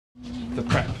the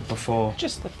prep before.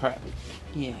 Just the prep.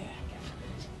 Yeah.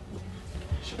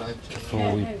 Should I?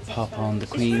 Before we pop on the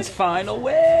Queen's final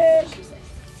wig.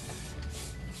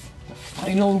 The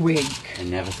final wig. I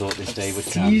never thought this day would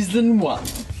come. Season 1.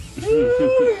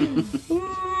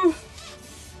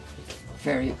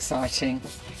 Very exciting.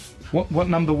 What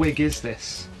number wig is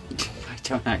this? I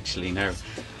don't actually know.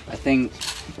 I think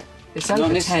It's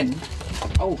over 10.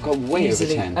 Oh god, way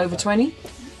Easily. over 10. Over 20?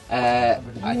 I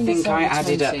think it's I over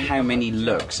added up 20. how many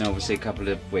looks, and obviously a couple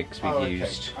of wigs we've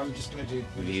used. I'm just going to do.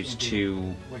 We've used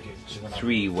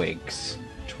 3 wigs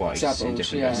twice in Doubled,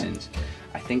 different yeah. lessons.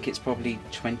 I think it's probably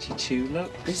 22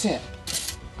 looks. Is it?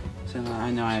 So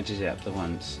I know I added it up the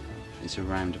once. It's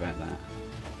around about that.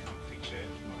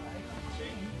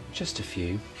 Just a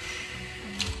few.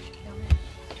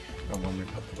 And when we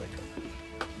put the wig up.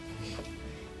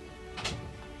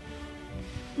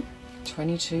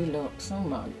 22 looks. Oh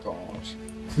my god.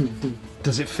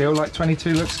 Does it feel like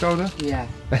 22 looks, Golda? Yeah.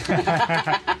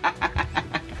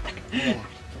 Yeah.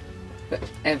 But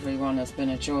everyone has been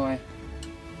a joy.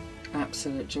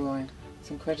 Absolute joy.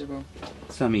 It's incredible.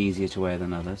 Some easier to wear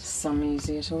than others. Some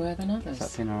easier to wear than Has that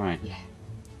others. been alright? Yeah.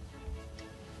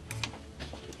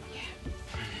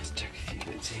 Let's tuck a few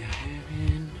bits of your hair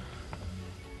in.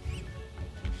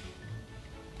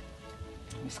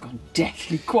 It's gone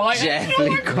deathly quiet.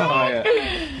 Deathly quiet.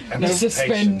 No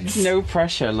suspense. No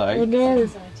pressure, like. Oh no.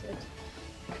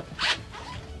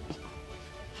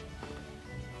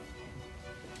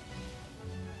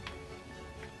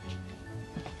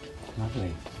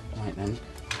 Lovely. Right then.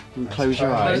 And close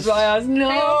your eyes. Close my eyes. No,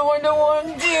 I don't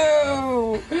want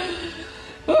to.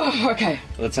 Oh, okay.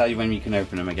 We'll tell you when you can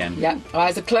open them again. Yeah,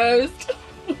 eyes are closed.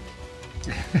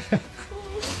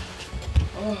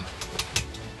 Oh.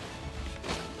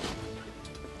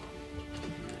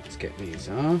 Let's get these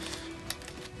off.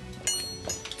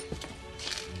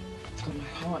 God, my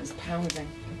heart is pounding.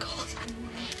 God.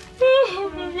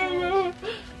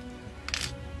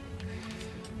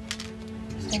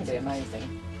 It's going to be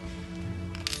amazing.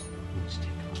 Let's take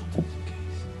it off in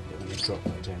case. Let me drop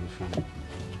that down the front.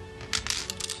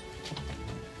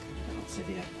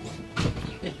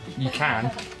 You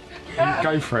can.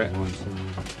 Go for it.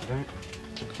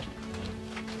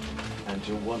 And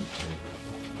you'll want to.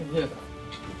 Yeah.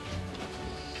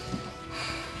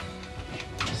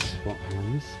 Swap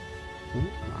hands. Oh,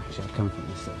 actually, I'll come from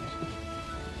this side.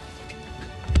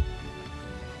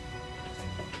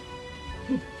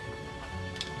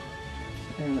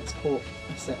 And that's caught.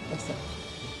 That's it. That's it.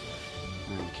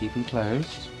 And keep them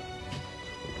closed.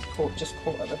 It's caught. Just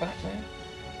caught at the back there.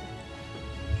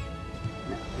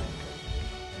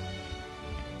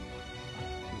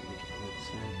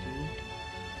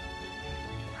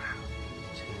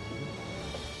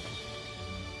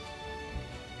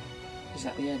 Is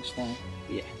that the edge there?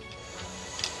 Yeah.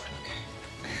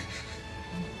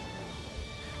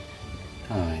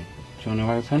 Alright. Do you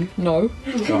want to open? No.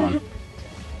 Go on.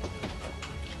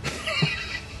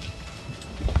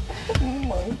 Oh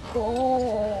my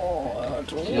god.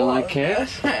 Do you like it?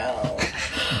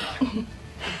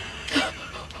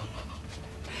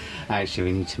 Actually,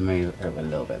 we need to move over a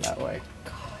little bit that way.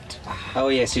 God. Oh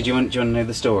yeah, so do you want to know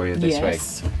the story of this wig?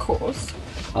 Yes, of course.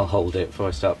 I'll hold it before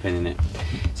I start pinning it.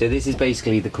 So this is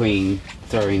basically the Queen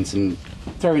throwing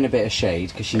a bit of shade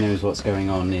because she knows what's going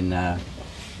on in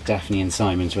Daphne and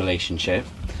Simon's relationship,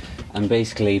 and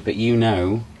basically, but you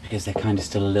know, because they're kind of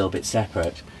still a little bit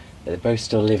separate, they're both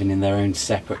still living in their own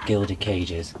separate gilded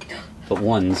cages, but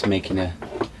one's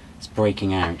it's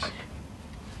breaking out.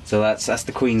 So that's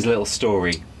the Queen's little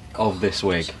story of this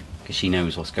wig, because she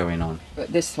knows what's going on. But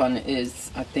this one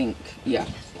is, I think, yeah,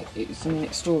 it's something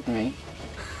extraordinary.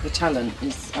 The talent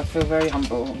is, I feel very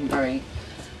humble and very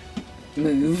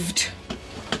moved.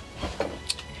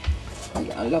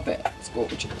 Yeah, I love it. It's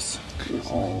gorgeous.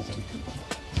 Oh.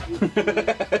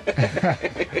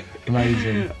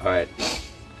 Amazing. Alright.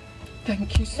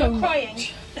 Thank you so much. Crying.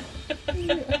 Thank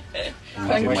you.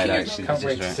 Can't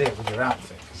wait to see it with your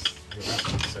outfits. Your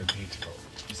outfit's so beautiful.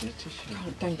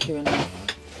 Can't thank you enough.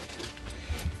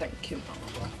 Thank you.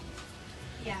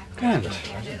 Yeah. Good.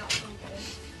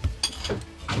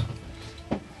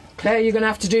 Claire, you're going to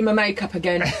have to do my makeup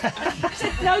again.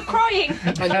 No crying.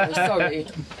 I know, sorry.